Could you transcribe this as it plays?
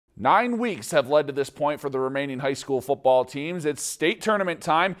9 weeks have led to this point for the remaining high school football teams. It's state tournament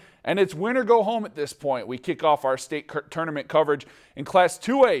time, and it's win or go home at this point. We kick off our state tournament coverage in Class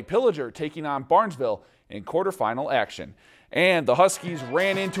 2A, Pillager taking on Barnesville in quarterfinal action. And the Huskies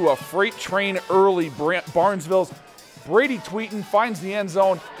ran into a freight train early. Barnesville's Brady Tweeton finds the end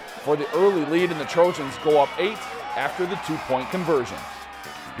zone for the early lead, and the Trojans go up 8 after the 2-point conversion.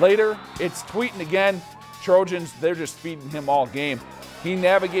 Later, it's Tweeton again. Trojans, they're just feeding him all game. He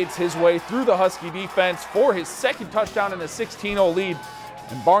navigates his way through the Husky defense for his second touchdown and a 16-0 lead.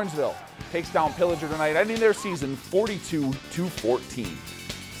 And Barnesville takes down Pillager tonight, ending their season 42-14.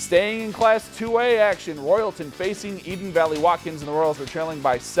 Staying in Class 2A action, Royalton facing Eden Valley Watkins, and the Royals were trailing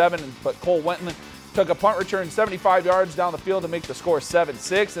by 7, but Cole Wentland took a punt return 75 yards down the field to make the score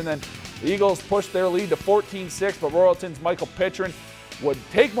 7-6, and then the Eagles pushed their lead to 14-6, but Royalton's Michael Petrin would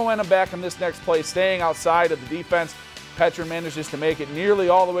take momentum back in this next play, staying outside of the defense. Petrin manages to make it nearly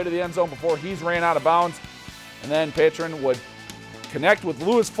all the way to the end zone before he's ran out of bounds, and then Petrin would connect with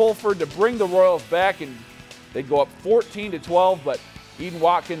Lewis Fulford to bring the Royals back, and they'd go up 14-12, but Eden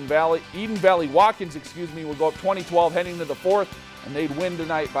Valley Watkins would go up 20-12 heading to the fourth, and they'd win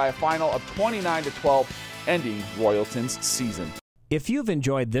tonight by a final of 29-12, ending Royalton's season. If you've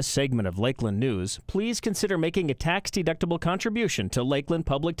enjoyed this segment of Lakeland News, please consider making a tax-deductible contribution to Lakeland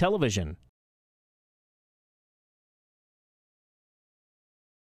Public Television.